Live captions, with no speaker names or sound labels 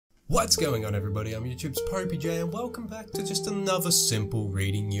What's going on, everybody? I'm YouTube's popeyJN and welcome back to just another simple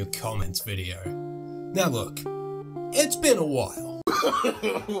reading your comments video. Now look, it's been a while.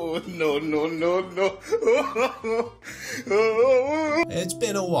 No. It's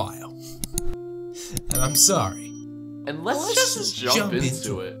been a while. And I'm sorry. And let's just jump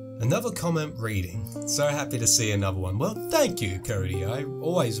into it. Another comment reading. So happy to see another one. Well, thank you, Cody. I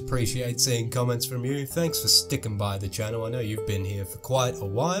always appreciate seeing comments from you. Thanks for sticking by the channel. I know you've been here for quite a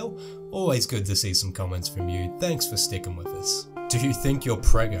while. Always good to see some comments from you. Thanks for sticking with us. Do you think you're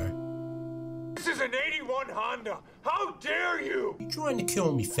preggo? This is an 81 Honda. How dare you? You trying to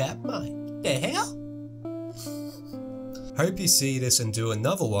kill me, fat mate? The hell? Hope you see this and do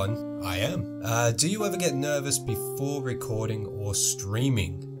another one. I am. Do you ever get nervous before recording or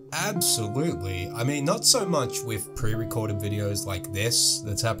streaming? Absolutely. I mean, not so much with pre-recorded videos like this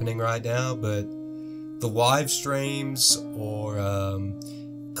that's happening right now, but the live streams or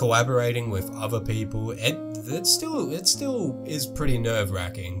collaborating with other people, it still is pretty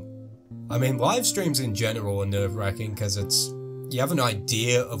nerve-wracking. I mean, live streams in general are nerve-wracking because you have an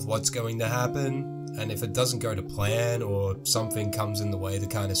idea of what's going to happen, and if it doesn't go to plan or something comes in the way to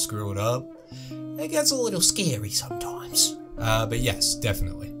kind of screw it up, it gets a little scary sometimes. But yes,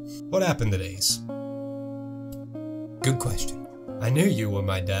 definitely. What happened to these? Good question. I knew you were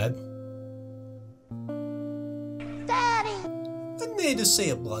my dad. Daddy! I need to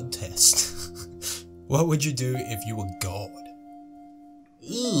see a blood test. What would you do if you were God?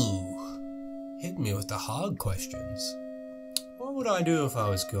 Ooh. Hit me with the hard questions. What would I do if I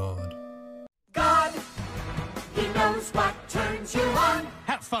was God? God, he knows what turns you on.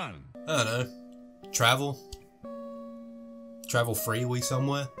 Have fun. I don't know. Travel? Travel freely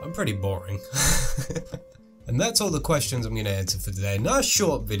somewhere? I'm pretty boring. And that's all the questions I'm going to answer for today. Nice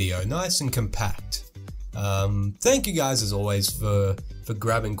short video, nice and compact. Thank you guys as always for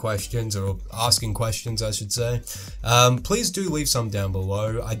grabbing questions, or asking questions I should say. Please do leave some down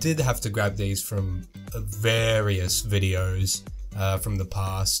below. I did have to grab these from various videos from the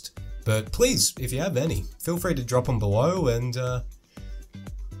past. But please, if you have any, feel free to drop them below and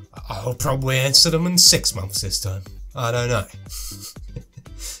I'll probably answer them in 6 months this time. I don't know.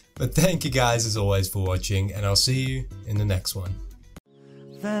 But thank you guys as always for watching, and I'll see you in the next one.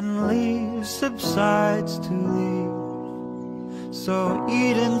 Then leaf subsides to leaf, so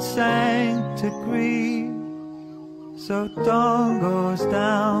Eden sang to grieve, so dawn goes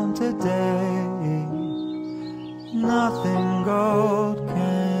down today, nothing gold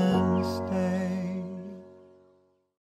can